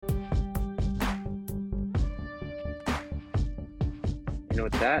And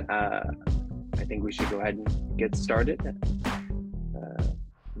with that, I think we should go ahead and get started.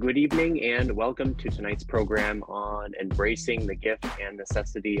 Good evening and welcome to tonight's program on embracing the gift and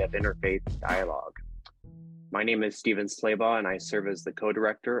necessity of interfaith dialogue. My name is Stephen Slaybaugh and I serve as the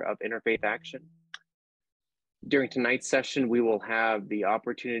co-director of Interfaith Action. During tonight's session, we will have the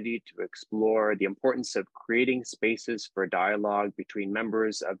opportunity to explore the importance of creating spaces for dialogue between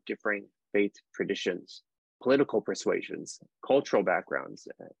members of differing faith traditions, political persuasions, cultural backgrounds,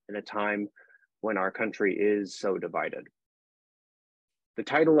 in a time when our country is so divided. The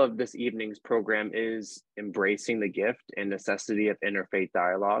title of this evening's program is Embracing the Gift and Necessity of Interfaith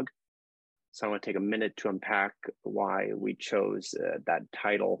Dialogue. So I want to take a minute to unpack why we chose that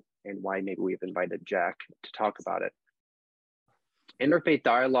title and why maybe we've invited Jack to talk about it. Interfaith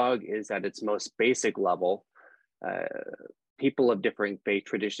dialogue is at its most basic level, people of differing faith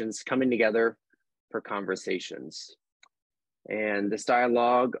traditions coming together for conversations. And this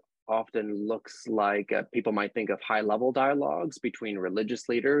dialogue often looks like people might think of high-level dialogues between religious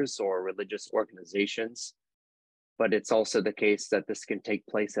leaders or religious organizations, but it's also the case that this can take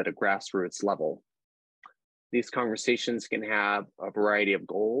place at a grassroots level. These conversations can have a variety of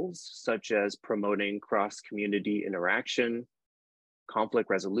goals, such as promoting cross-community interaction, conflict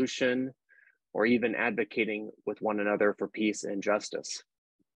resolution, or even advocating with one another for peace and justice.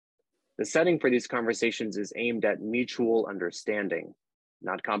 The setting for these conversations is aimed at mutual understanding,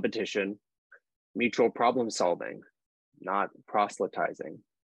 not competition, mutual problem solving, not proselytizing.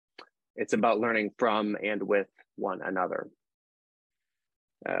 It's about learning from and with one another.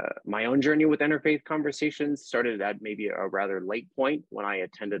 My own journey with interfaith conversations started at maybe a rather late point when I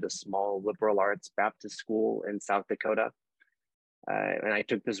attended a small liberal arts Baptist school in South Dakota. And I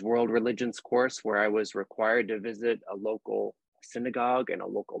took this world religions course where I was required to visit a local synagogue and a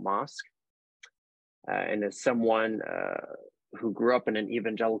local mosque. And as someone who grew up in an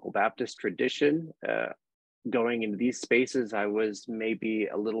evangelical Baptist tradition, going into these spaces, I was maybe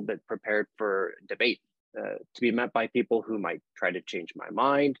a little bit prepared for debate, to be met by people who might try to change my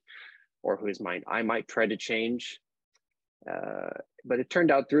mind or whose mind I might try to change. But it turned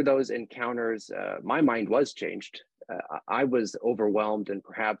out through those encounters, my mind was changed. I was overwhelmed and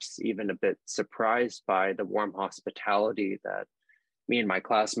perhaps even a bit surprised by the warm hospitality that me and my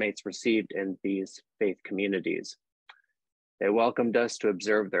classmates received in these faith communities. They welcomed us to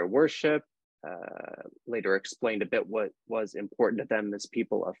observe their worship, later explained a bit what was important to them as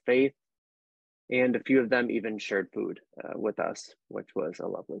people of faith, and a few of them even shared food with us, which was a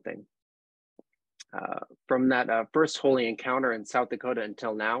lovely thing. From that first holy encounter in South Dakota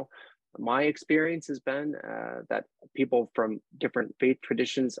until now, my experience has been that people from different faith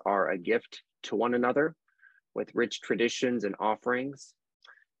traditions are a gift to one another with rich traditions and offerings,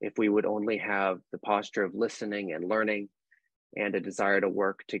 if we would only have the posture of listening and learning and a desire to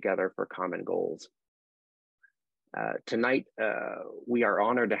work together for common goals. Tonight, we are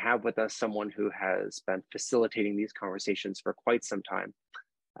honored to have with us someone who has been facilitating these conversations for quite some time,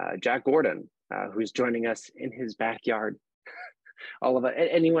 Jack Gordon, who's joining us in his backyard. All of it.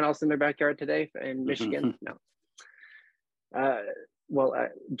 Anyone else in their backyard today in Michigan? No.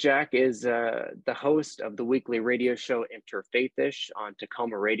 Jack is the host of the weekly radio show Interfaith-ish on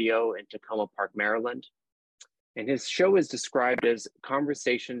Tacoma Radio in Tacoma Park, Maryland. And his show is described as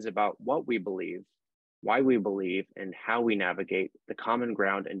conversations about what we believe, why we believe, and how we navigate the common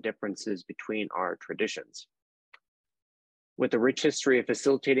ground and differences between our traditions. With a rich history of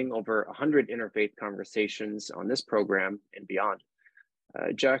facilitating over 100 interfaith conversations on this program and beyond,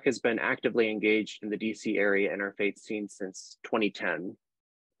 Jack has been actively engaged in the DC area interfaith scene since 2010.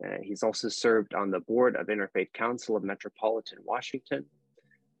 He's also served on the board of Interfaith Council of Metropolitan Washington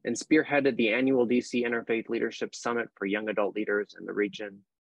and spearheaded the annual DC Interfaith Leadership Summit for young adult leaders in the region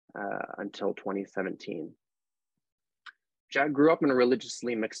until 2017. Jack grew up in a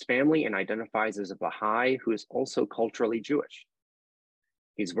religiously mixed family and identifies as a Baha'i who is also culturally Jewish.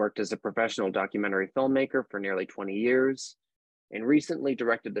 He's worked as a professional documentary filmmaker for nearly 20 years and recently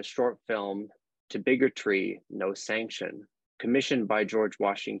directed the short film To Bigotry, No Sanction, commissioned by George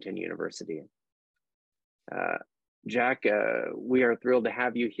Washington University. Jack, we are thrilled to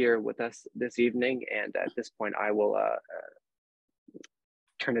have you here with us this evening. And at this point, I will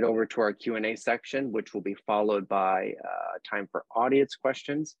turn it over to our Q&A section, which will be followed by time for audience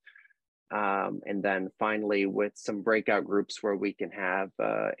questions. And then finally, with some breakout groups where we can have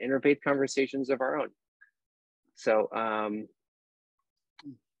interfaith conversations of our own. So,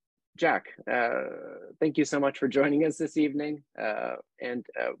 Jack, thank you so much for joining us this evening.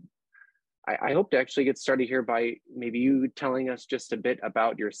 I hope to actually get started here by maybe you telling us just a bit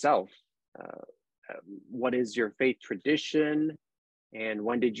about yourself. What is your faith tradition? And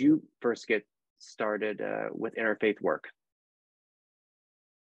when did you first get started with interfaith work?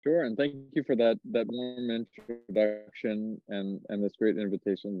 Sure, and thank you for that warm introduction and this great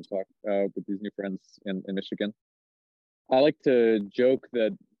invitation to talk with these new friends in Michigan. I like to joke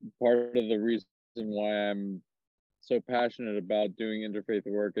that part of the reason why I'm so passionate about doing interfaith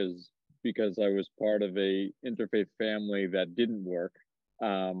work is because I was part of a interfaith family that didn't work.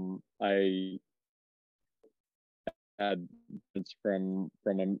 I had it's from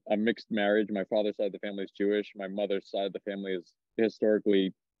a mixed marriage. My father's side of the family is Jewish. My mother's side of the family is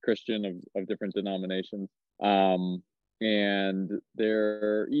historically Christian of different denominations. And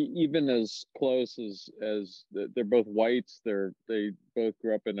they're even as close as they're both whites. They both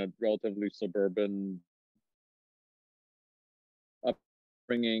grew up in a relatively suburban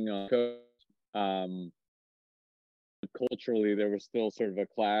upbringing. Um, Culturally, there was still sort of a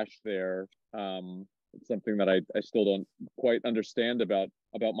clash there. It's something that I still don't quite understand about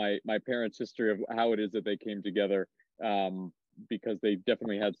my parents' history of how it is that they came together, because they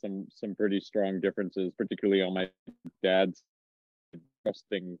definitely had some pretty strong differences, particularly on my dad's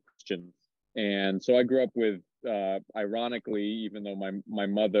trusting Christians. And so I grew up with, ironically, even though my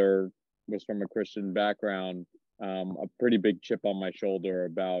mother was from a Christian background, a pretty big chip on my shoulder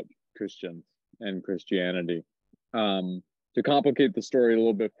about Christians and Christianity. To complicate the story a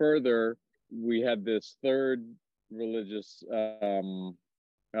little bit further, we had this third religious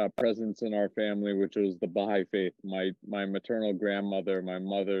presence in our family, which was the Baha'i faith. My maternal grandmother, my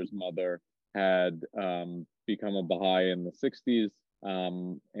mother's mother, had become a Baha'i in the 60s,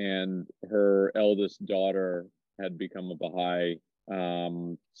 and her eldest daughter had become a Baha'i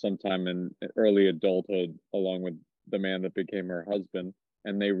sometime in early adulthood, along with the man that became her husband.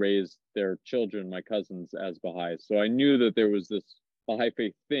 And they raised their children, my cousins, as Baha'is. So I knew that there was this Baha'i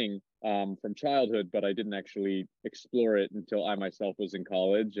faith thing from childhood, but I didn't actually explore it until I myself was in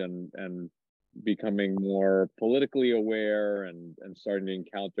college and becoming more politically aware and starting to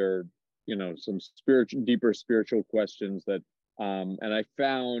encounter, some deeper spiritual questions that, and I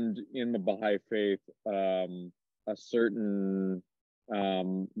found in the Baha'i faith a certain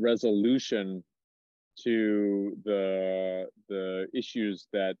resolution to the issues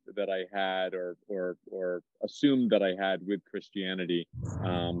that I had or assumed that I had with Christianity,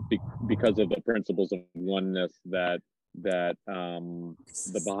 because of the principles of oneness that the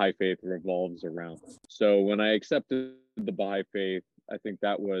Baha'i faith revolves around. So when I accepted the Baha'i faith, I think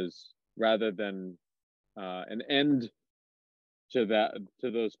that was, rather than an end to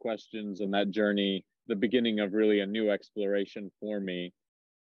those questions and that journey, the beginning of really a new exploration for me.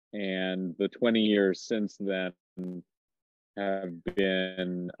 And the 20 years since then have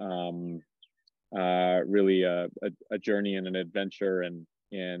been really a journey and an adventure, and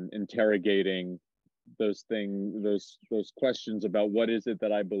interrogating those questions about what is it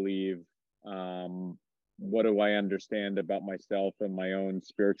that I believe, what do I understand about myself and my own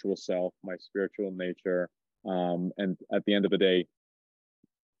spiritual self, my spiritual nature, and at the end of the day,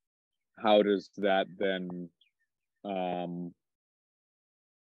 how does that then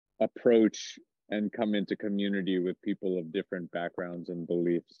approach and come into community with people of different backgrounds and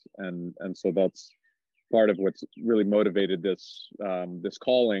beliefs, and so that's part of what's really motivated this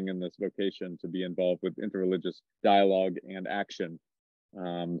calling and this vocation to be involved with interreligious dialogue and action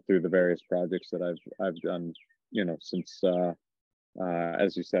through the various projects that I've done, since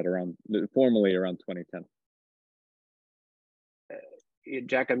as you said, formally around 2010.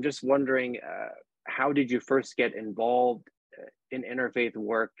 Jack, I'm just wondering, how did you first get involved in interfaith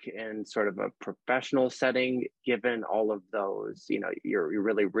work in sort of a professional setting, given all of those, your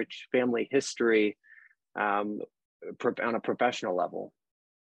really rich family history, on a professional level?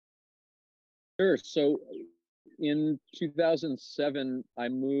 Sure. So in 2007, I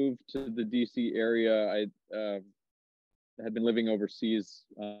moved to the DC area. I had been living overseas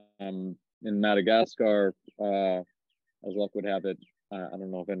in Madagascar, as luck would have it. I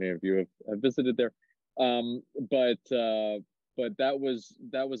don't know if any of you have visited there, but that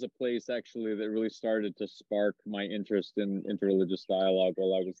was a place actually that really started to spark my interest in interreligious dialogue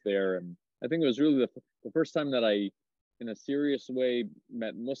while I was there. And I think it was really the first time that I, in a serious way,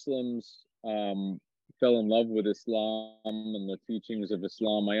 met Muslims, fell in love with Islam and the teachings of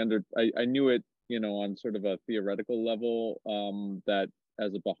Islam. I knew it, on sort of a theoretical level, that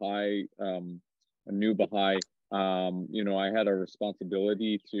as a Baha'i, a new Baha'i, I had a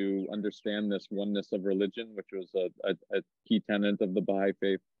responsibility to understand this oneness of religion, which was a key tenet of the Baha'i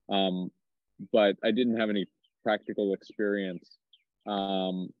faith. But I didn't have any practical experience.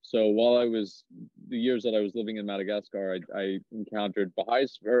 So while the years that I was living in Madagascar, I encountered I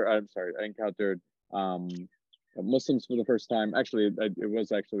encountered Muslims for the first time. Actually, it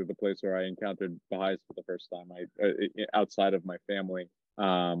was actually the place where I encountered Baha'is for the first time. Outside of my family,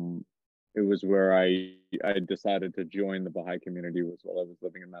 it was where I decided to join the Baha'i community was while I was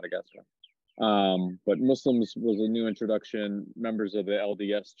living in Madagascar. But Muslims was a new introduction. Members of the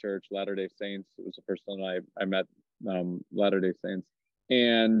LDS Church, Latter-day Saints. It was the first time I met Latter-day Saints,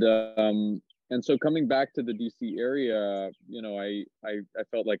 and so coming back to the DC area, I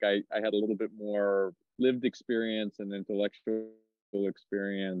felt like I had a little bit more lived experience and intellectual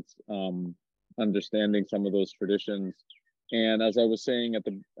experience, understanding some of those traditions. And as I was saying at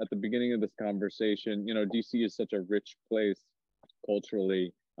the beginning of this conversation, DC is such a rich place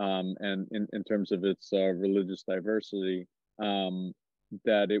culturally, and in terms of its religious diversity,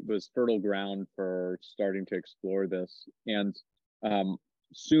 that it was fertile ground for starting to explore this. And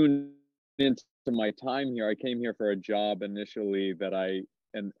soon into my time here, I came here for a job initially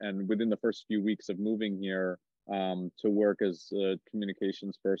and within the first few weeks of moving here, to work as a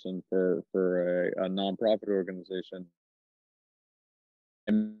communications person for a nonprofit organization.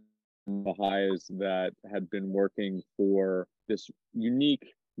 And Baha'is that had been working for this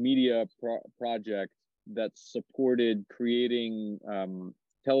unique media project that supported creating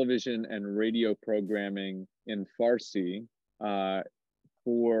television and radio programming in Farsi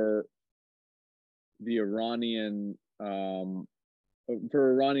for the Iranian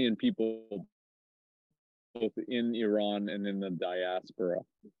people, both in Iran and in the diaspora.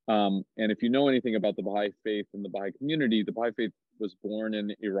 And if you know anything about the Baha'i faith and the Baha'i community, the Baha'i faith was born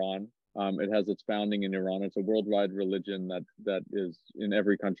in Iran. It has its founding in Iran. It's a worldwide religion that is in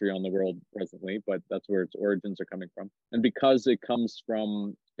every country on the world presently, but that's where its origins are coming from. And because it comes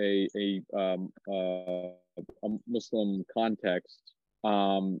from a Muslim context,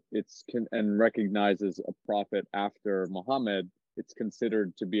 and recognizes a prophet after Muhammad, it's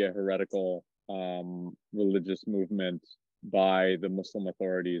considered to be a heretical religious movement by the Muslim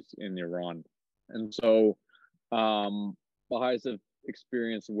authorities in Iran. And so Baha'is have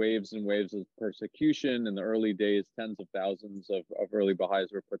experienced waves and waves of persecution. In the early days, tens of thousands of early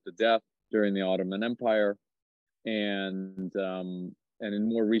Baha'is were put to death during the Ottoman Empire, and in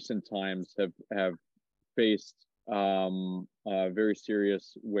more recent times have faced very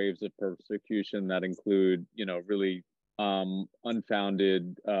serious waves of persecution that include, really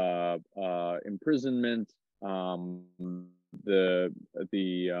unfounded imprisonment, the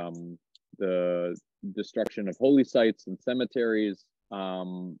destruction of holy sites and cemeteries,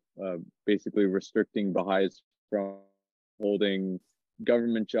 basically restricting Baha'is from holding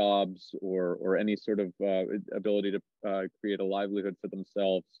government jobs or any sort of ability to create a livelihood for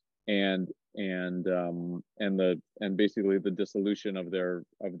themselves, and basically the dissolution of their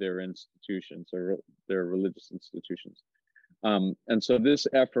institutions or their religious institutions. And so this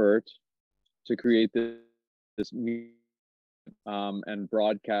effort to create this and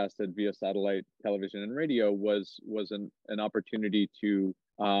broadcasted via satellite television and radio was an opportunity to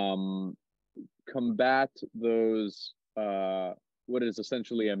combat those what is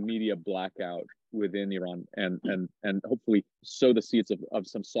essentially a media blackout within Iran, and hopefully sow the seeds of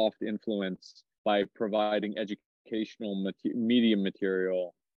some soft influence by providing educational media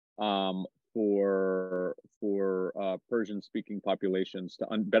material for Persian-speaking populations to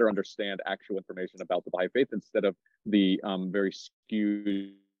better understand actual information about the Baha'i faith instead of the very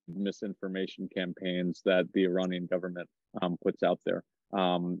skewed misinformation campaigns that the Iranian government puts out there.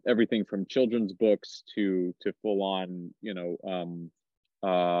 Everything from children's books to full-on,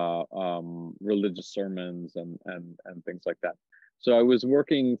 religious sermons and things like that. So I was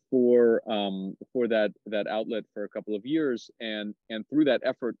working for that outlet for a couple of years, and through that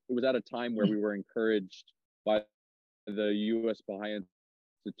effort, it was at a time where we were encouraged by the U.S. Baha'i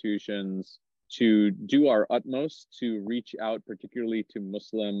institutions to do our utmost to reach out, particularly to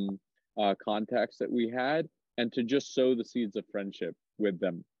Muslim contacts that we had, and to just sow the seeds of friendship with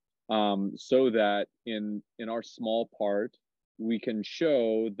them, so that in our small part, we can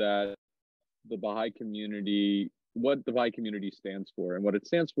show that the Baha'i community, what the Baha'i community stands for. And what it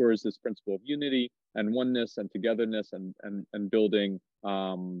stands for is this principle of unity and oneness and togetherness and building,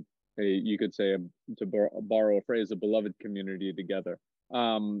 you could say, to borrow a phrase, a beloved community together.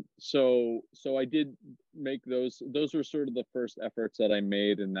 So I did make those were sort of the first efforts that I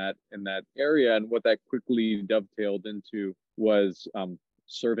made in that area. And what that quickly dovetailed into was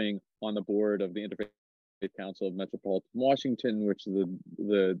serving on the board of the Interfaith Council of Metropolitan Washington, which is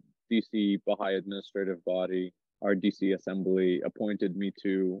the DC Baha'i administrative body. Our DC Assembly appointed me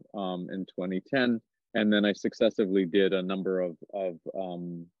to in 2010, and then I successively did a number of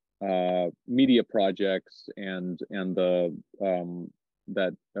media projects and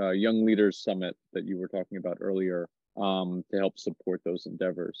Young Leaders Summit that you were talking about earlier, to help support those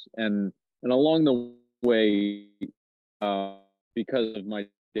endeavors. And along the way, because of my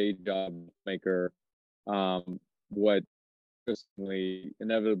day job maker, what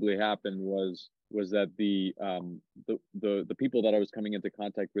inevitably happened was that the people that I was coming into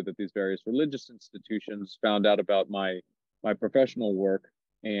contact with at these various religious institutions found out about my professional work,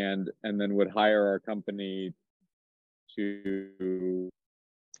 and then would hire our company to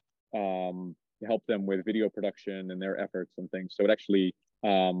help them with video production and their efforts and things. So it actually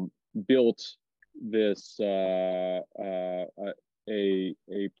built this a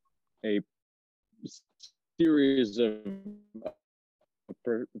series of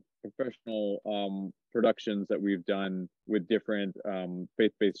professional productions that we've done with different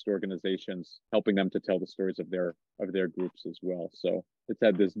faith-based organizations, helping them to tell the stories of their groups as well. So it's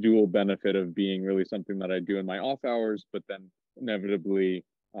had this dual benefit of being really something that I do in my off hours, but then inevitably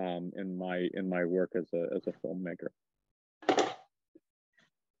in my work as a filmmaker.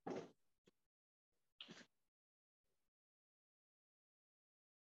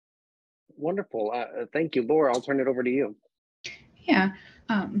 Wonderful. Thank you, Laura. I'll turn it over to you. Yeah.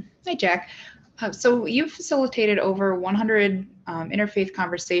 Hi, Jack. So you've facilitated over 100 interfaith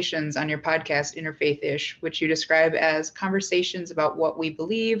conversations on your podcast, Interfaith-ish, which you describe as conversations about what we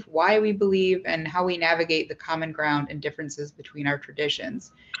believe, why we believe, and how we navigate the common ground and differences between our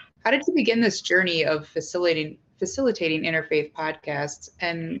traditions. How did you begin this journey of facilitating interfaith podcasts,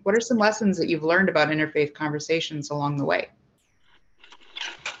 and what are some lessons that you've learned about interfaith conversations along the way?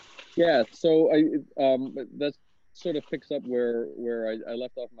 Yeah, so that sort of picks up where I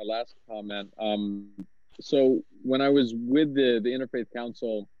left off my last comment. So when I was with the Interfaith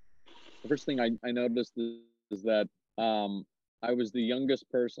Council, the first thing I noticed is that I was the youngest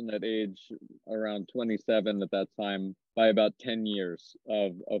person at age around 27 at that time by about 10 years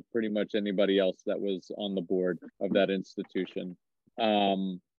of pretty much anybody else that was on the board of that institution.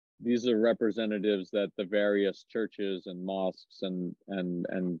 These are representatives that the various churches and mosques and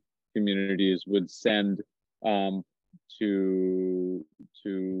communities would send to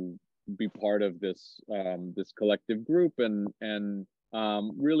be part of this this collective group, and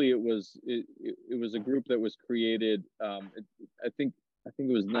really it was a group that was created. I think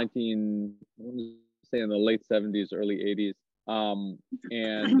it was I want to say in the late 70s, early 80s,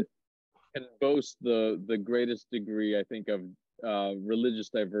 and can boast the greatest degree, I think, of religious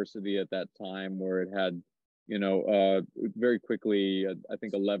diversity at that time, where it had, very quickly, I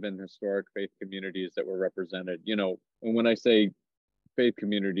think 11 historic faith communities that were represented. And when I say faith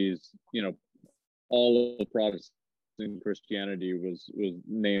communities, all of Protestant Christianity was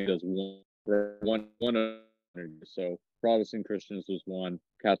named as one. So Protestant Christians was one,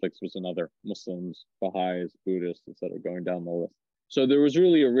 Catholics was another, Muslims, Baha'is, Buddhists, etc., going down the list. So there was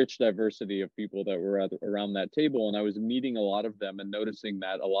really a rich diversity of people that were around that table, and I was meeting a lot of them and noticing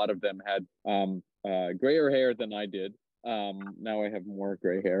that a lot of them had grayer hair than I did. Now I have more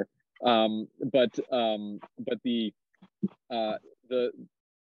gray hair, but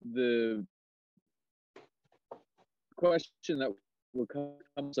the question that will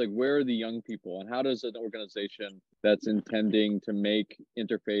come is like, where are the young people, and how does an organization that's intending to make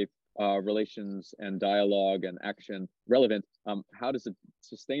interfaith relations and dialogue and action relevant, how does it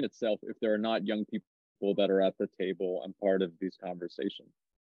sustain itself if there are not young people that are at the table and part of these conversations?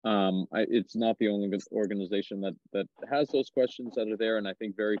 It's not the only organization that has those questions that are there, and I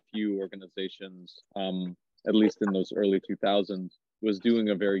think very few organizations, at least in those early 2000s, was doing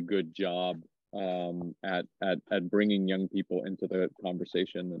a very good job at bringing young people into the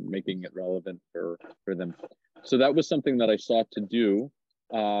conversation and making it relevant for them. So that was something that I sought to do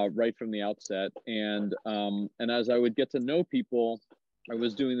right from the outset, and as I would get to know people, I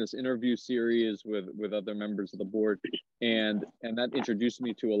was doing this interview series with other members of the board, and that introduced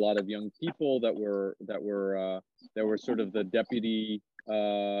me to a lot of young people that were sort of the deputy,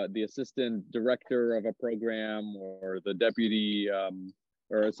 the assistant director of a program, or the deputy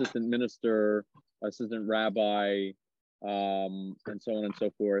or assistant minister, assistant rabbi, and so on and so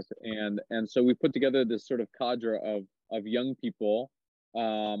forth. And so we put together this sort of cadre of young people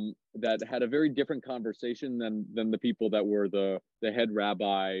that had a very different conversation than the people that were the head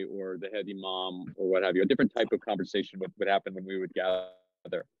rabbi or the head imam or what have you. A different type of conversation would happen when we would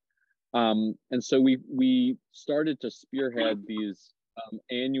gather. And so we started to spearhead these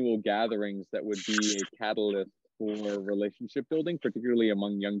annual gatherings that would be a catalyst for relationship building, particularly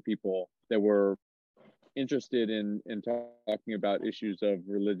among young people that were interested in talking about issues of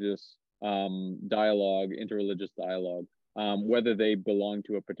religious dialogue, interreligious dialogue, whether they belong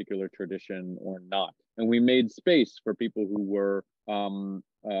to a particular tradition or not. And we made space for people who were claimed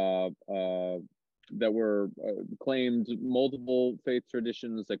multiple faith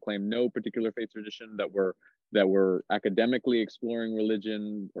traditions, that claimed no particular faith tradition, that were academically exploring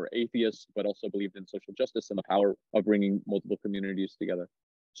religion, or atheists, but also believed in social justice and the power of bringing multiple communities together.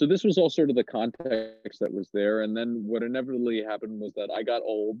 So this was all sort of the context that was there. And then what inevitably happened was that I got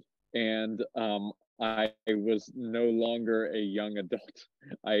old, and I was no longer a young adult.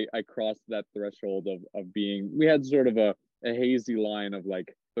 I crossed that threshold of being, we had sort of a hazy line of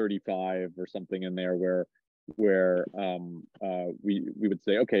like 35 or something in there where we would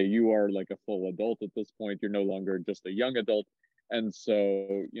say, okay, you are like a full adult at this point. You're no longer just a young adult, and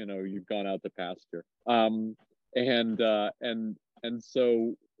so you've gone out to pasture. And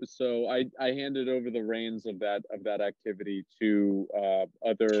so I handed over the reins of that activity to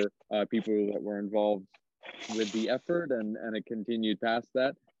other people that were involved with the effort, and it continued past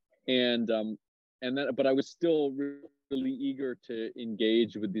that. And then, but I was still really eager to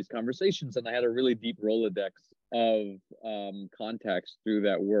engage with these conversations, and I had a really deep Rolodex of contacts through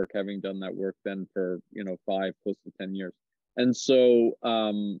that work, having done that work then for 5 close to 10 years. And so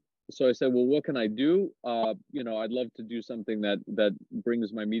so I said, well, what can I do? I'd love to do something that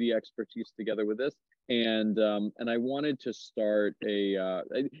brings my media expertise together with this. And I wanted to start I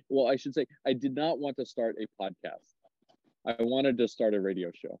should say, I did not want to start a podcast. I wanted to start a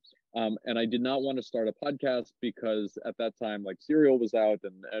radio show. And I did not want to start a podcast because at that time, like, Serial was out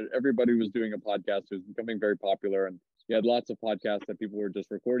and everybody was doing a podcast. It was becoming very popular, and you had lots of podcasts that people were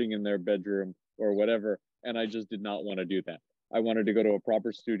just recording in their bedroom or whatever. And I just did not want to do that. I wanted to go to a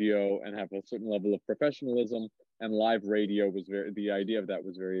proper studio and have a certain level of professionalism, and live radio was the idea of that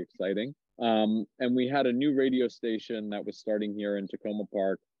was very exciting. And we had a new radio station that was starting here in Tacoma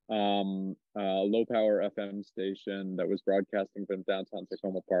Park, low power FM station that was broadcasting from downtown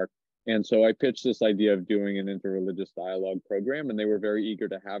Tacoma Park. And so I pitched this idea of doing an interreligious dialogue program, and they were very eager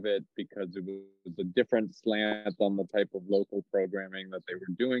to have it because it was a different slant on the type of local programming that they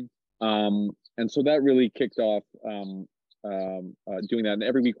were doing. And so that really kicked off doing that. And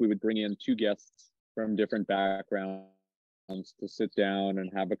every week we would bring in 2 guests from different backgrounds to sit down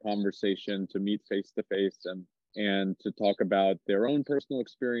and have a conversation, to meet face to face, and to talk about their own personal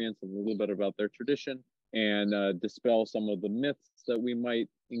experience and a little bit about their tradition, and dispel some of the myths that we might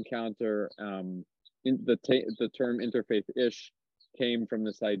encounter. The term interfaith-ish came from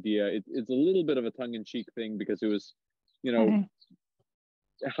this idea. It's a little bit of a tongue-in-cheek thing because it was,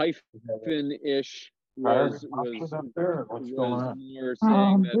 hyphen-ish was more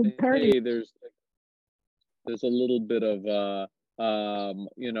saying that, hey, there's a little bit of a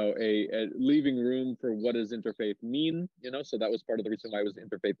leaving room for what does interfaith mean, so that was part of the reason why it was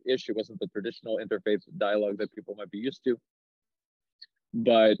interfaith-ish. It wasn't the traditional interfaith dialogue that people might be used to,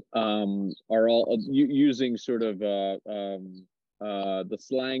 but are all using sort of the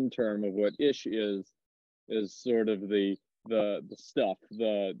slang term of what ish is sort of the stuff,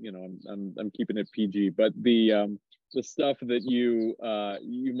 I'm keeping it PG, but the stuff that you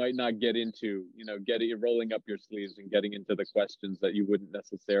might not get into, rolling up your sleeves and getting into the questions that you wouldn't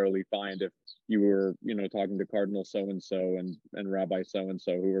necessarily find if you were, talking to Cardinal so-and-so and Rabbi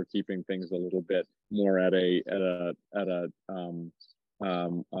so-and-so, who were keeping things a little bit more at a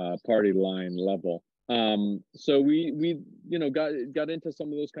party line level. So we got into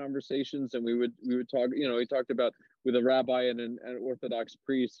some of those conversations, and we would talk, we talked about with a rabbi and an Orthodox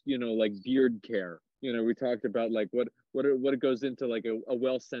priest, like beard care. We talked about like what it goes into, like a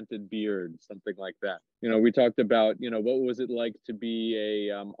well-scented beard, something like that. We talked about, what was it like to be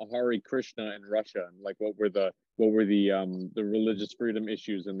a Hare Krishna in Russia, and like what were the religious freedom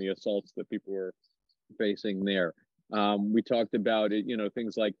issues and the assaults that people were facing there. We talked about it,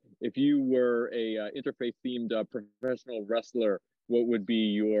 things like if you were a interfaith themed professional wrestler, what would be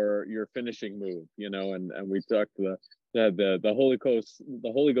your finishing move, and we talked the Holy Ghost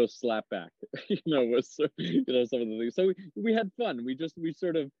slapback, was some of the things. So we had fun. We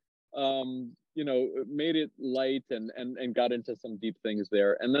sort of made it light and got into some deep things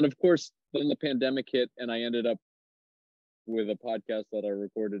there. And then of course then the pandemic hit, and I ended up with a podcast that I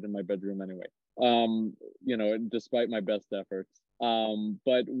recorded in my bedroom anyway, despite my best efforts.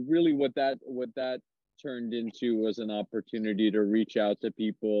 But really what that turned into was an opportunity to reach out to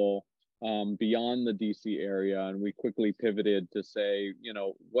people beyond the DC area. And we quickly pivoted to say,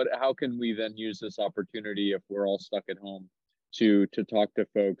 how can we then use this opportunity if we're all stuck at home to talk to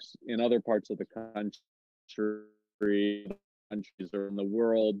folks in other parts of the countries or in the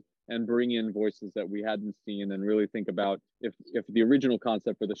world, and bring in voices that we hadn't seen, and really think about if the original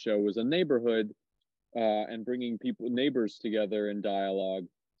concept for the show was a neighborhood and bringing neighbors together in dialogue,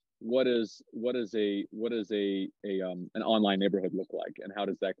 what is an online neighborhood look like, and how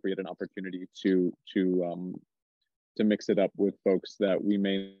does that create an opportunity to mix it up with folks that we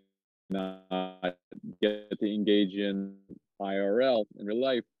may not get to engage in IRL in real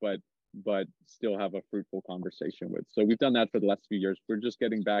life, but still have a fruitful conversation with. So we've done that for the last few years. We're just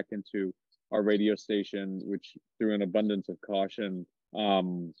getting back into our radio station, which through an abundance of caution,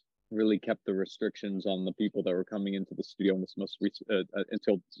 really kept the restrictions on the people that were coming into the studio in this most recent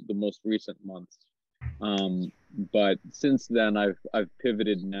until the most recent months. But since then, I've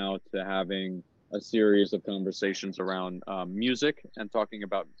pivoted now to having a series of conversations around music, and talking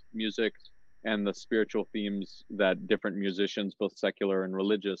about music and the spiritual themes that different musicians, both secular and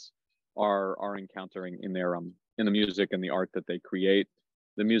religious, are encountering in their in the music and the art that they create,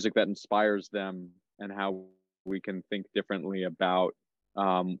 the music that inspires them, and how we can think differently about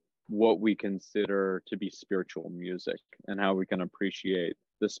what we consider to be spiritual music, and how we can appreciate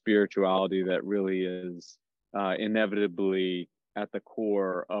the spirituality that really is inevitably at the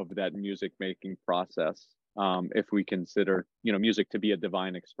core of that music making process. If we consider, music to be a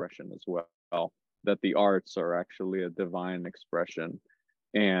divine expression as well, that the arts are actually a divine expression,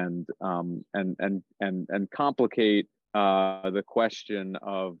 and complicate the question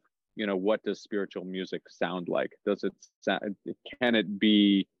of, what does spiritual music sound like? Does it sound,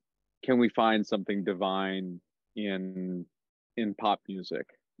 can we find something divine in pop music?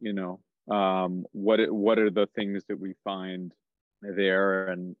 What are the things that we find there?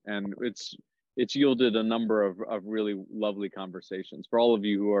 And it's yielded a number of really lovely conversations for all of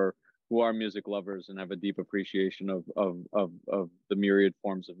you who are music lovers and have a deep appreciation of the myriad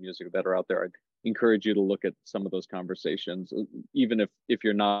forms of music that are out there. I'd encourage you to look at some of those conversations, even if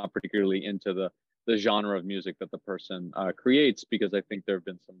you're not particularly into the genre of music that the person creates, because I think there have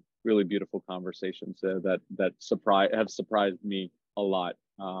been some really beautiful conversations there that have surprised me a lot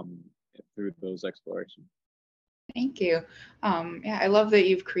through those explorations. Thank you. Yeah, I love that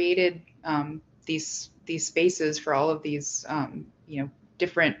you've created these spaces for all of these,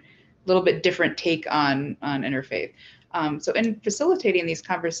 different, little bit different take on interfaith. So in facilitating these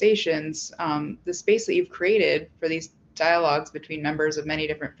conversations, the space that you've created for these dialogues between members of many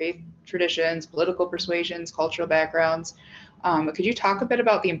different faith traditions, political persuasions, cultural backgrounds, could you talk a bit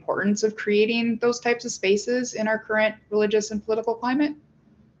about the importance of creating those types of spaces in our current religious and political climate?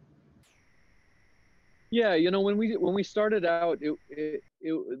 Yeah, when we started out,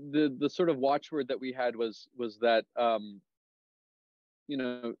 the sort of watchword that we had was that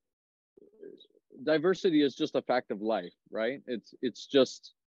diversity is just a fact of life, right? It's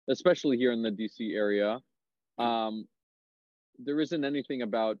just, especially here in the DC area, there isn't anything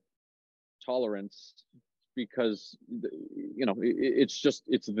about tolerance, because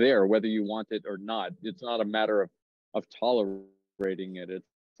it's there whether you want it or not. It's not a matter of tolerating it.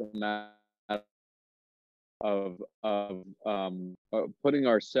 It's a matter of putting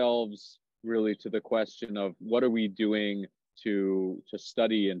ourselves really to the question of what are we doing to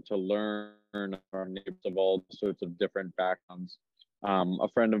study and to learn our neighbors of all sorts of different backgrounds. A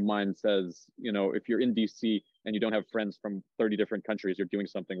friend of mine says, if you're in DC and you don't have friends from 30 different countries, you're doing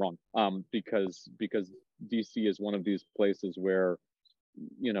something wrong. Because DC is one of these places where,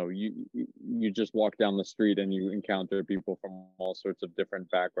 you just walk down the street and you encounter people from all sorts of different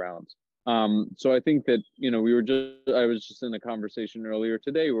backgrounds. So I think that, I was just in a conversation earlier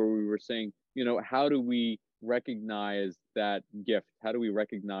today where we were saying, how do we recognize that gift? How do we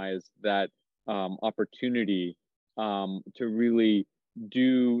recognize that opportunity to really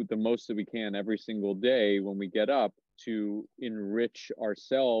do the most that we can every single day when we get up to enrich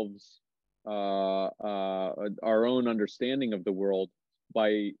ourselves, our own understanding of the world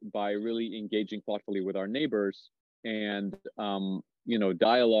by really engaging thoughtfully with our neighbors. And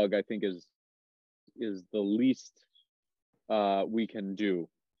dialogue, I think, is the least we can do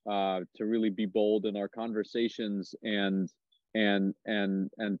to really be bold in our conversations and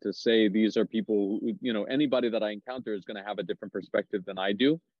to say these are people who, anybody that I encounter is going to have a different perspective than I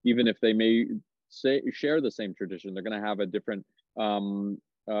do, even if they may share the same tradition. They're going to have a different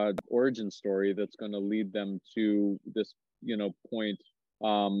origin story that's going to lead them to this point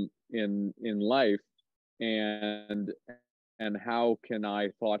in life, and how can I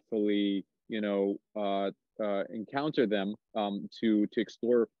thoughtfully encounter them to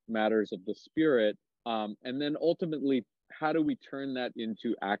explore matters of the spirit, and then ultimately, how do we turn that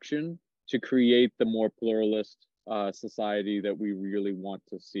into action to create the more pluralist society that we really want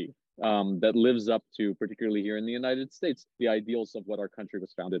to see, that lives up to, particularly here in the United States, the ideals of what our country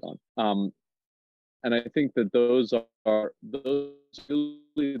was founded on. And I think that those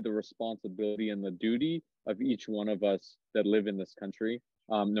really the responsibility and the duty of each one of us that live in this country.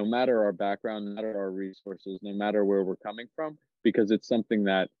 no matter our background, no matter our resources, no matter where we're coming from, because it's something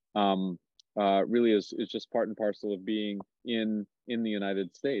that really is just part and parcel of being in the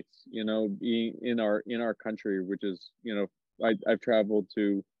United States. You know, being in our country, which is, you know, I've traveled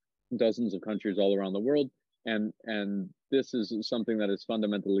to dozens of countries all around the world, and this is something that is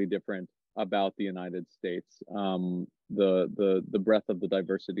fundamentally different about the United States. The breadth of the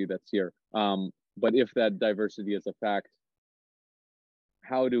diversity that's here. But if that diversity is a fact,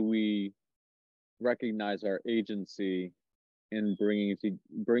 how do we recognize our agency in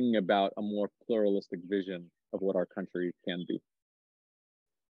bringing about a more pluralistic vision of what our country can be?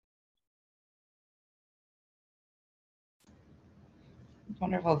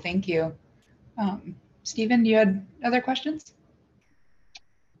 Wonderful, thank you. Stephen, you had other questions?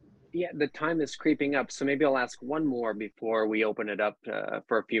 Yeah, the time is creeping up, so maybe I'll ask one more before we open it up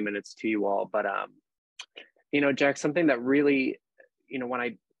for a few minutes to you all. But you know, Jack, something that really, you know,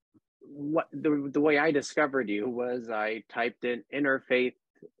 the way I discovered you was I typed in Interfaith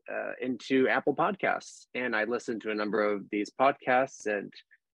into Apple Podcasts, and I listened to a number of these podcasts, and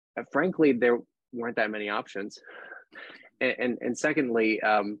frankly, there weren't that many options. And secondly,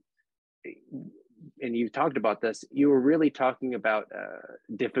 and you talked about this, you were really talking about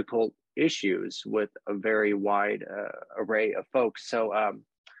difficult issues with a very wide array of folks. So,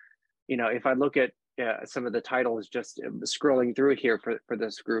 you know, if I look at some of the titles, just scrolling through here for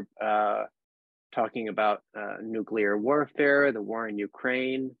this group, talking about nuclear warfare, the war in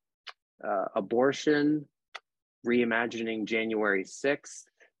Ukraine, abortion, reimagining January 6th,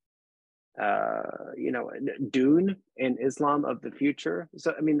 you know, Dune and Islam of the future.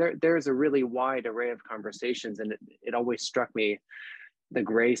 So, I mean, there's a really wide array of conversations, and it always struck me the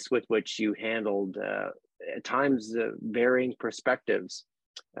grace with which you handled at times varying perspectives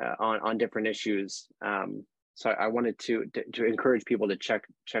on different issues. So I wanted to encourage people to check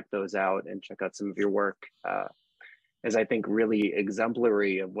those out and check out some of your work, as I think really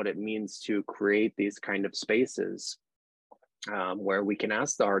exemplary of what it means to create these kind of spaces where we can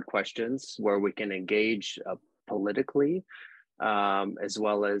ask the hard questions, where we can engage politically, as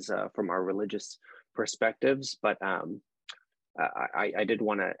well as from our religious perspectives. But I did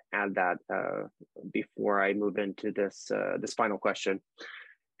want to add that before I move into this final question.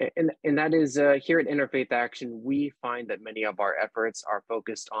 And that is, here at Interfaith Action, we find that many of our efforts are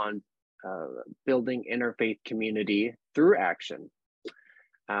focused on building interfaith community through action.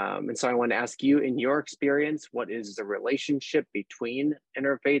 And so I want to ask you, in your experience, what is the relationship between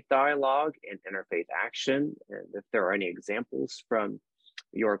interfaith dialogue and interfaith action? And if there are any examples from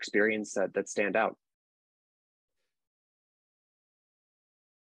your experience that stand out.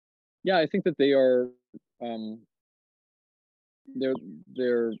 Yeah, I think that they are,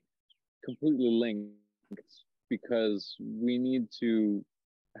 they're completely linked, because we need to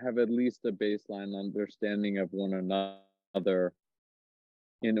have at least a baseline understanding of one another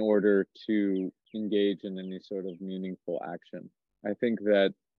in order to engage in any sort of meaningful action. I think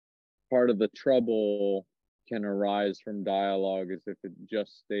that part of the trouble can arise from dialogue is if it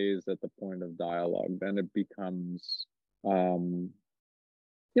just stays at the point of dialogue. Then it becomes, you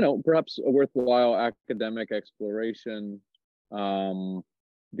know, perhaps a worthwhile academic exploration, the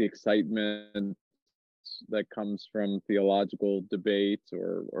excitement that comes from theological debates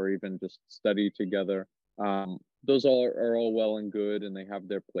or even just study together. Those are all well and good, and they have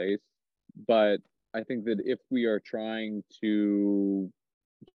their place. But I think that if we are trying to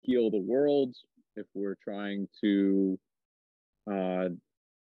heal the world, if we're trying to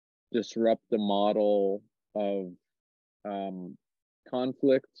disrupt the model of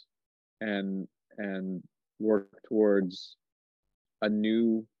conflict and work towards a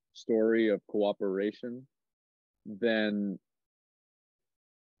new story of cooperation, then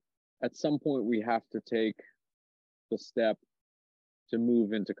at some point we have to take the step to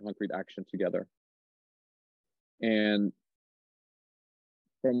move into concrete action together. And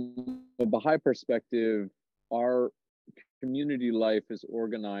from a Baha'i perspective, our community life is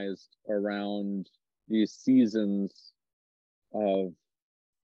organized around these seasons of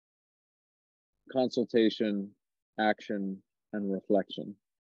consultation, action, and reflection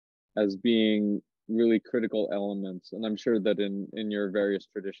as being really critical elements. And I'm sure that in your various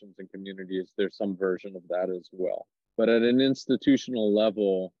traditions and communities, there's some version of that as well. But at an institutional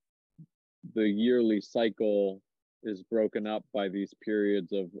level, the yearly cycle is broken up by these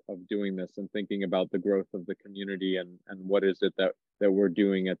periods of doing this and thinking about the growth of the community and what is it that we're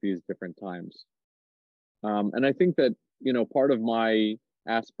doing at these different times. And I think that, you know, part of my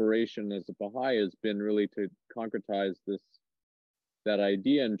aspiration as a Baha'i has been really to concretize that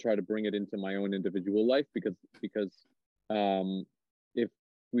idea and try to bring it into my own individual life, because if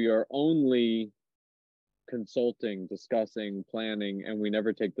we are only consulting, discussing, planning, and we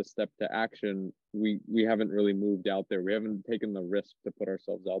never take the step to action, we haven't really moved out there. We haven't taken the risk to put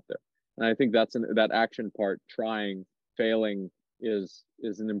ourselves out there. And I think that action part, trying, failing, is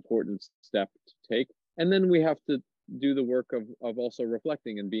an important step to take. And then we have to do the work of also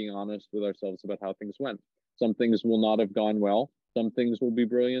reflecting and being honest with ourselves about how things went. Some things will not have gone well. Some things will be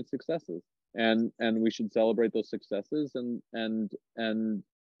brilliant successes, and we should celebrate those successes and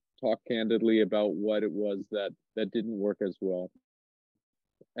talk candidly about what it was that didn't work as well,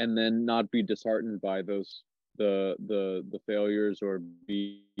 and then not be disheartened by the failures, or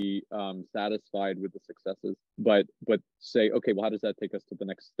be satisfied with the successes, but say, okay, well, how does that take us to the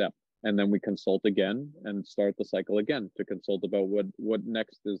next step? And then we consult again and start the cycle again to consult about what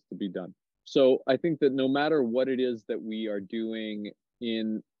next is to be done. So I think that no matter what it is that we are doing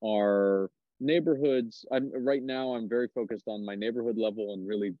in our neighborhoods, right now I'm very focused on my neighborhood level, and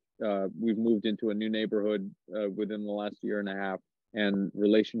really we've moved into a new neighborhood within the last year and a half, and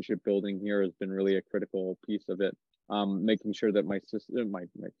relationship building here has been really a critical piece of it. Making sure that my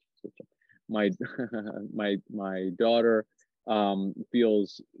my daughter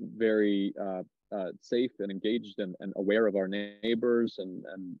feels very safe and engaged and aware of our neighbors, and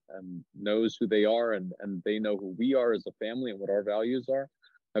knows who they are, and they know who we are as a family and what our values are,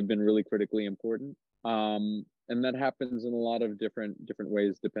 have been really critically important. And that happens in a lot of different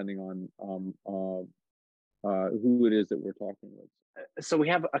ways, depending on who it is that we're talking with. So we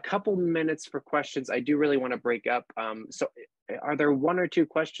have a couple minutes for questions. I do really want to break up. So are there one or two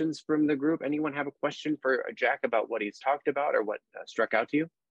questions from the group? Anyone have a question for Jack about what he's talked about, or what struck out to you?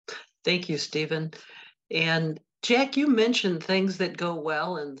 Thank you, Stephen. And Jack, you mentioned things that go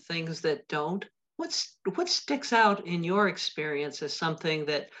well and things that don't. What sticks out in your experience as something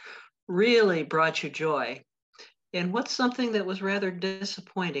that really brought you joy? And what's something that was rather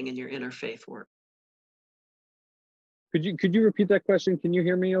disappointing in your interfaith work? Could you repeat that question? Can you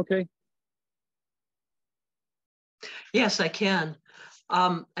hear me okay? Yes, I can.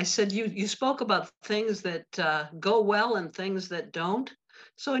 I said you spoke about things that go well and things that don't.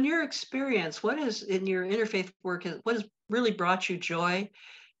 So in your experience, what is in your interfaith work, what has really brought you joy,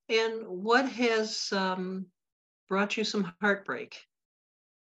 and what has brought you some heartbreak?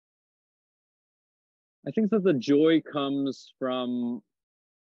 I think that the joy comes from,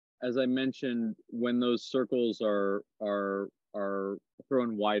 as I mentioned, when those circles are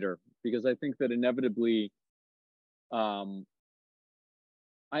thrown wider, because I think that inevitably, I'm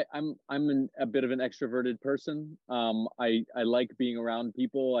a bit of an extroverted person. I like being around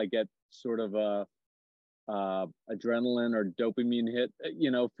people. I get sort of a adrenaline or dopamine hit,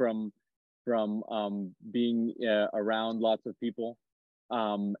 from being around lots of people.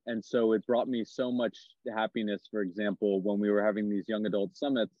 And so it brought me so much happiness, for example, when we were having these young adult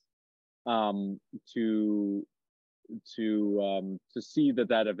summits, to see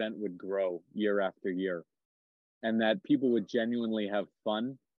that event would grow year after year, and that people would genuinely have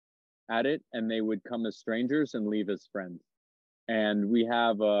fun at it, and they would come as strangers and leave as friends. And we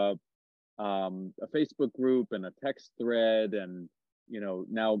have a Facebook group and a text thread, and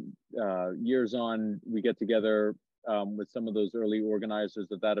now years on, we get together with some of those early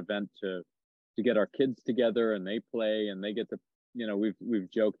organizers of that event to get our kids together, and they play, and they get to,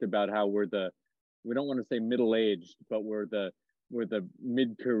 we've joked about how we don't want to say middle-aged, but we're the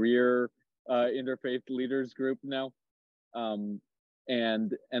mid-career interfaith leaders group now.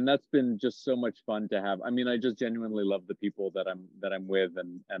 And that's been just so much fun to have. I mean, I just genuinely love the people that I'm with,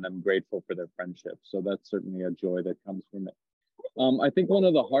 and I'm grateful for their friendship. So that's certainly a joy that comes from it. I think one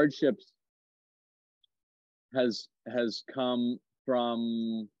of the hardships has come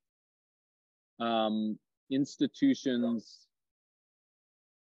from institutions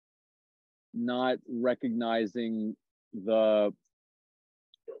not recognizing the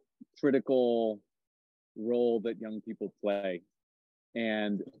critical role that young people play,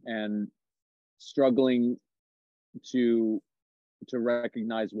 and struggling to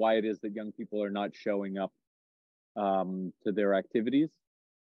recognize why it is that young people are not showing up to their activities,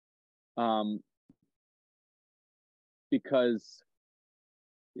 because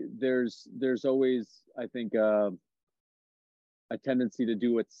there's always, I think, a tendency to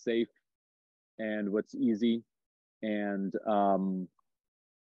do what's safe and what's easy, and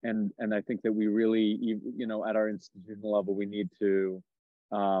I think that we really, at our institutional level, we need to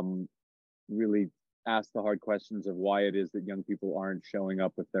really ask the hard questions of why it is that young people aren't showing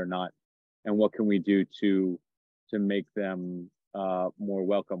up if they're not, and what can we do to make them more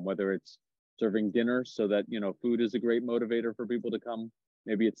welcome, whether it's serving dinner so that, food is a great motivator for people to come.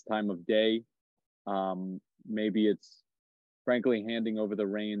 Maybe it's time of day. Maybe it's frankly, handing over the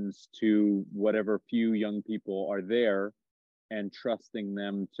reins to whatever few young people are there and trusting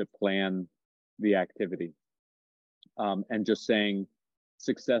them to plan the activity. And just saying,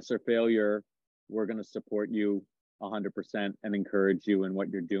 success or failure, we're going to support you 100% and encourage you in what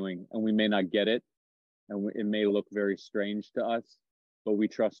you're doing. And we may not get it, and it may look very strange to us, but we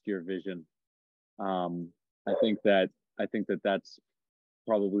trust your vision. I think that that's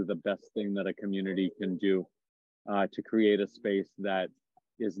probably the best thing that a community can do, to create a space that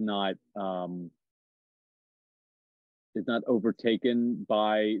is not overtaken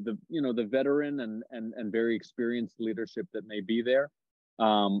by the veteran and very experienced leadership that may be there,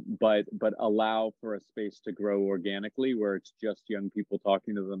 but allow for a space to grow organically where it's just young people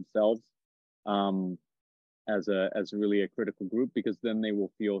talking to themselves, as really a critical group, because then they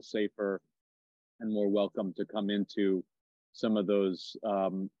will feel safer and more welcome to come into some of those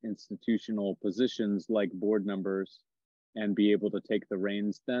institutional positions like board members and be able to take the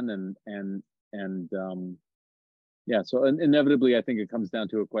reins then and yeah, so inevitably I think it comes down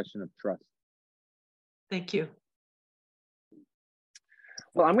to a question of trust. Thank you.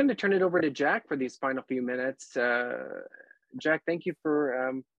 Well, I'm going to turn it over to Jack for these final few minutes. Jack, thank you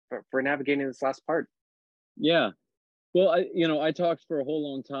for navigating this last part. Yeah. Well, I talked for a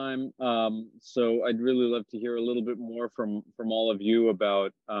whole long time, so I'd really love to hear a little bit more from all of you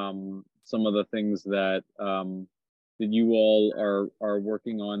about some of the things that that you all are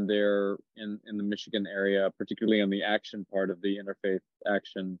working on there in the Michigan area, particularly on the action part of the Interfaith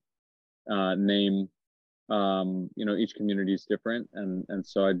Action name. Each community is different, and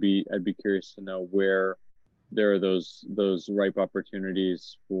so I'd be curious to know where there are those ripe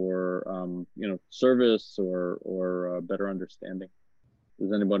opportunities for service or better understanding.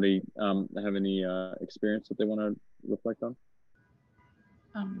 Does anybody have any experience that they want to reflect on?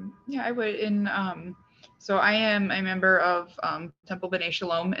 Yeah, I would. So I am a member of Temple B'nai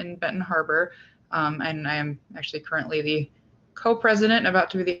Shalom in Benton Harbor, and I am actually currently the co-president, about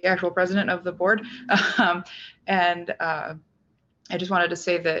to be the actual president of the board. And I just wanted to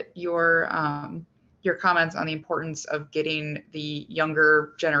say that your comments on the importance of getting the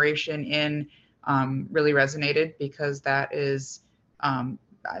younger generation in really resonated, because that is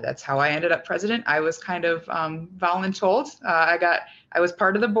that's how I ended up president. I was kind of voluntold. I was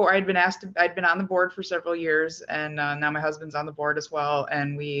part of the board. I'd been on the board for several years, and now my husband's on the board as well.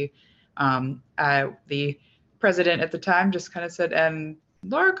 And the president at the time just kind of said, and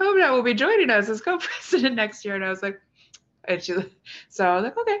Laura Kovnat will be joining us as co-president next year. And I was like, so I was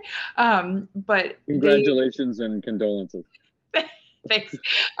like, okay. But congratulations and condolences. Thanks.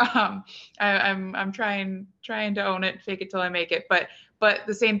 I'm trying to own it, fake it till I make it. But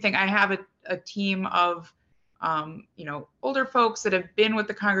the same thing, I have a team of older folks that have been with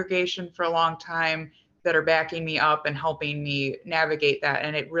the congregation for a long time that are backing me up and helping me navigate that.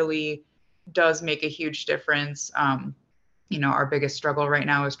 And it really does make a huge difference. Our biggest struggle right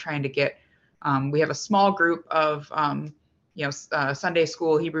now is trying to get, we have a small group of, Sunday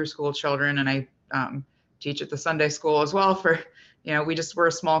school, Hebrew school children, and I teach at the Sunday school as well for, we're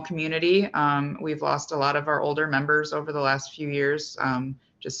a small community. We've lost a lot of our older members over the last few years,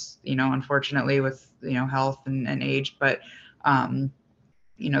 unfortunately with, health and age, but,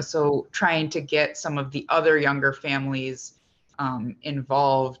 so trying to get some of the other younger families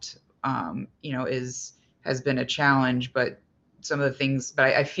involved, has been a challenge, but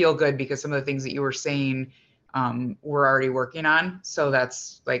I feel good because some of the things that you were saying, we're already working on. So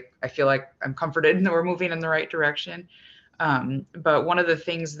that's I feel like I'm comforted and that we're moving in the right direction. But one of the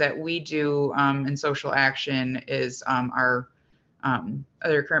things that we do in social action is our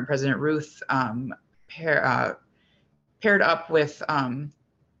other current president, Ruth, paired up with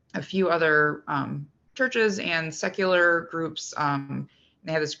a few other churches and secular groups.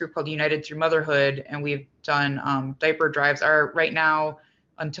 They have this group called United Through Motherhood, and we've done diaper drives. Right now,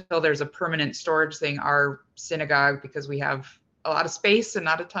 until there's a permanent storage thing, our synagogue, because we have a lot of space and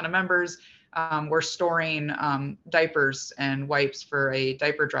not a ton of members, we're storing diapers and wipes for a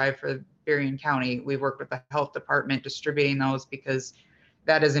diaper drive for Berrien County. We work with the health department distributing those because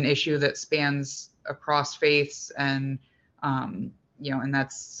that is an issue that spans across faiths, and and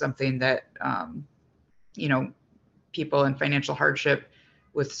that's something that people in financial hardship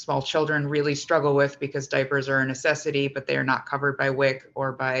with small children really struggle with, because diapers are a necessity, but they are not covered by WIC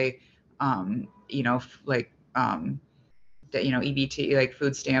or by EBT, like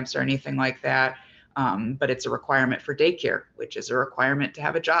food stamps or anything like that. But it's a requirement for daycare, which is a requirement to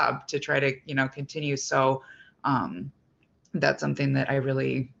have a job to try to, continue. So that's something that I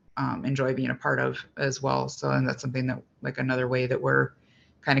really enjoy being a part of as well. So, and that's something that another way that we're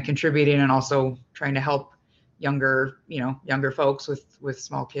kind of contributing and also trying to help younger folks with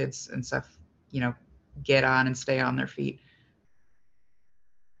small kids and stuff, get on and stay on their feet.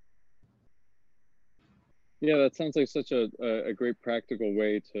 Yeah, that sounds like such a great practical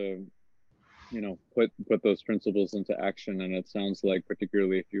way to, put those principles into action. And it sounds like,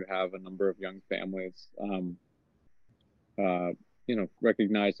 particularly if you have a number of young families,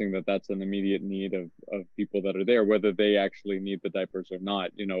 recognizing that that's an immediate need of people that are there, whether they actually need the diapers or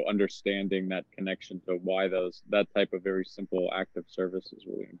not, understanding that connection to why that type of very simple act of service is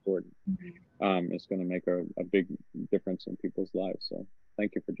really important. It's going to make a big difference in people's lives. So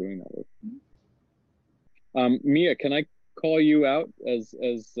thank you for doing that work. Mia, can I call you out as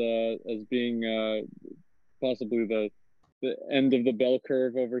being possibly the end of the bell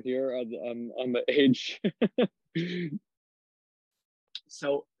curve over here on the age?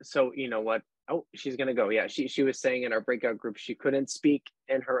 So you know what? Oh, she's gonna go. Yeah, she was saying in our breakout group she couldn't speak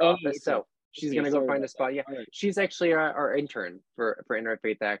in her office, okay. So she's gonna go find a spot. Yeah, right. She's actually our intern for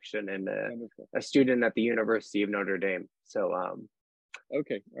Interfaith Action and a student at the University of Notre Dame. So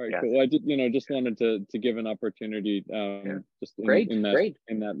okay, all right, yeah. Cool. Well, I did, just wanted to give an opportunity, just in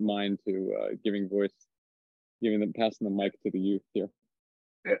that mind to giving voice, passing the mic to the youth here.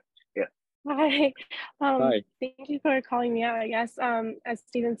 Yeah. Hi. Hi. Thank you for calling me out. I guess, as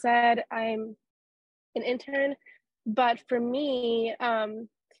Stephen said, I'm an intern, but for me, I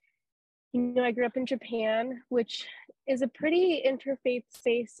grew up in Japan, which is a pretty interfaith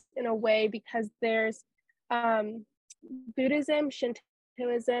space in a way because there's Buddhism,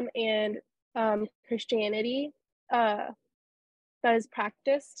 Shintoism, and Christianity that is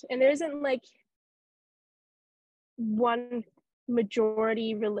practiced, and there isn't like one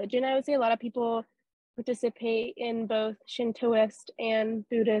majority religion. I would say a lot of people participate in both Shintoist and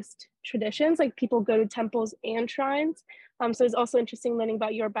Buddhist traditions. Like people go to temples and shrines. So it's also interesting learning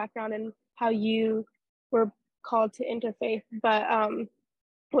about your background and how you were called to interfaith. But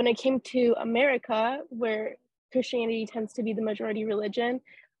when it came to America, where Christianity tends to be the majority religion,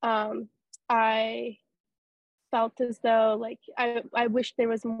 I felt as though like I wish there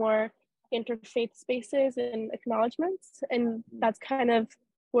was more interfaith spaces and acknowledgements, and that's kind of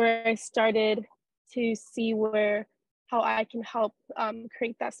where I started to see how I can help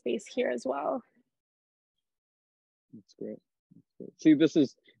create that space here as well. That's great. See, this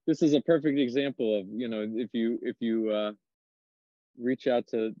is a perfect example of, if you reach out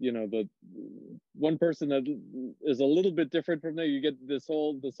to the one person that is a little bit different from there, you get this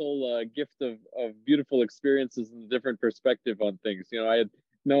whole gift of beautiful experiences and a different perspective on things. I had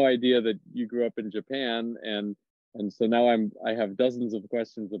no idea that you grew up in Japan, and so now I have dozens of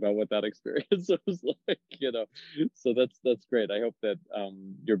questions about what that experience was like, so that's great. I hope that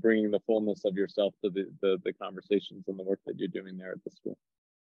you're bringing the fullness of yourself to the conversations and the work that you're doing there at the school.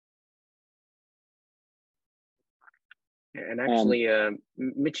 And actually,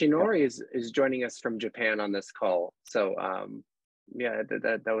 Michinori is joining us from Japan on this call. So yeah,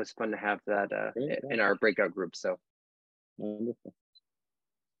 that was fun to have that in our breakout group. So wonderful.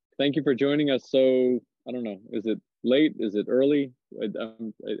 Thank you for joining us. So I don't know, is it late? Is it early? I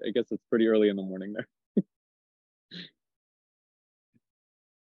guess it's pretty early in the morning there.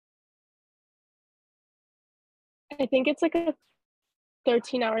 I think it's like a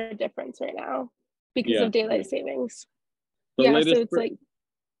 13-hour difference right now because of daylight savings. So it's like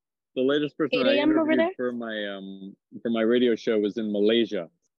the latest person I interviewed for my radio show was in Malaysia.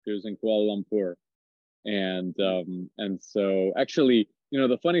 It was in Kuala Lumpur, and so actually,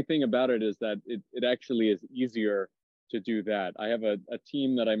 the funny thing about it is that it actually is easier to do that. I have a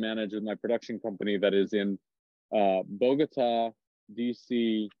team that I manage with my production company that is in Bogota,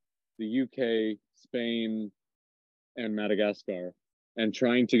 DC, the UK, Spain, and Madagascar. And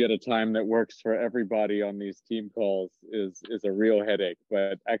trying to get a time that works for everybody on these team calls is a real headache.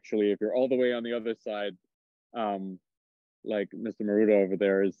 But actually, if you're all the way on the other side, like Mr. Maruda over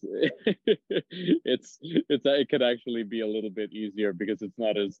there is, it could actually be a little bit easier because it's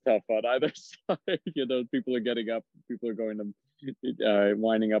not as tough on either side. People are getting up, people are going to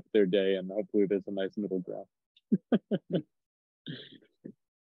winding up their day, and hopefully there's a nice middle ground.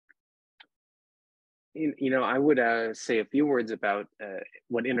 I would say a few words about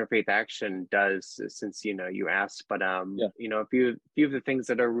what Interfaith Action does, since you asked. But a few of the things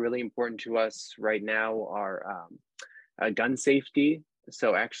that are really important to us right now are gun safety.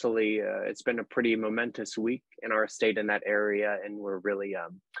 So actually, it's been a pretty momentous week in our state in that area, and we're really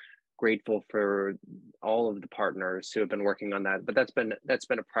grateful for all of the partners who have been working on that. But that's been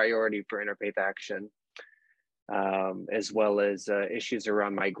a priority for Interfaith Action. As well as issues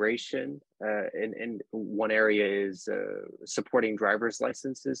around migration. And one area is supporting driver's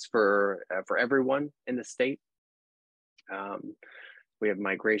licenses for everyone in the state. We have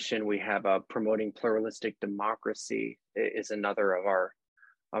migration. We have promoting pluralistic democracy is another of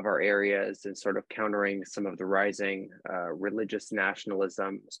our areas, and sort of countering some of the rising religious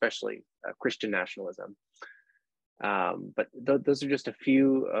nationalism, especially Christian nationalism. But those are just a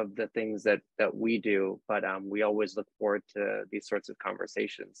few of the things that we do. But we always look forward to these sorts of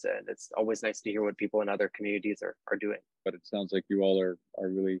conversations, and it's always nice to hear what people in other communities are doing. But it sounds like you all are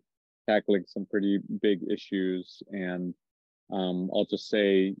really tackling some pretty big issues. And I'll just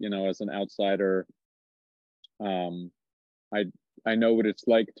say, as an outsider, I know what it's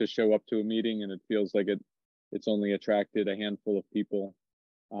like to show up to a meeting and it feels like it's only attracted a handful of people.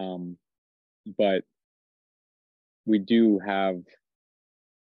 But we do have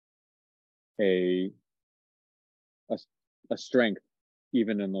a strength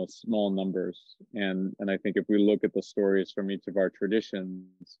even in those small numbers. And I think if we look at the stories from each of our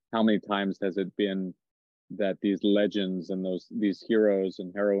traditions, how many times has it been that these legends and these heroes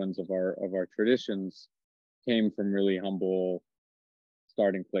and heroines of our traditions came from really humble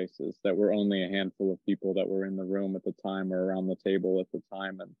starting places, that were only a handful of people that were in the room at the time or around the table at the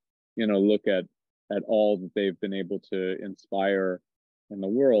time, and look at all that they've been able to inspire in the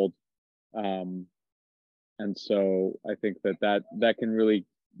world. And so I think that can really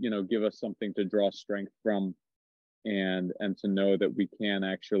give us something to draw strength from, and to know that we can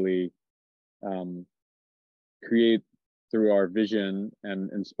actually create through our vision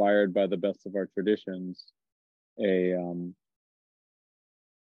and inspired by the best of our traditions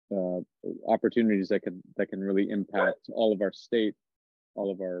opportunities that can really impact all of our state, all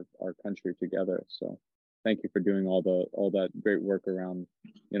of our country together. So thank you for doing all that great work around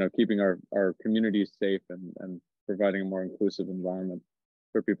keeping our communities safe and providing a more inclusive environment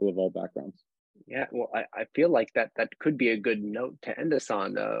for people of all backgrounds. Yeah, well, I feel like that could be a good note to end us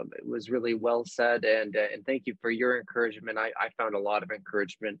on. It was really well said, and thank you for your encouragement. I found a lot of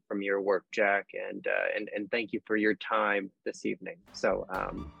encouragement from your work, Jack, and thank you for your time this evening. So,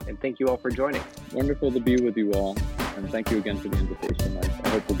 and thank you all for joining. Wonderful to be with you all, and thank you again for the invitation. I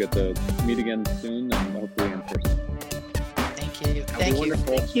hope we'll get to meet again soon, and hopefully in person. Thank you. Thank you.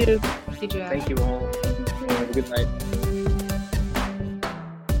 Wonderful. Thank you. Thank you all. Have a good night.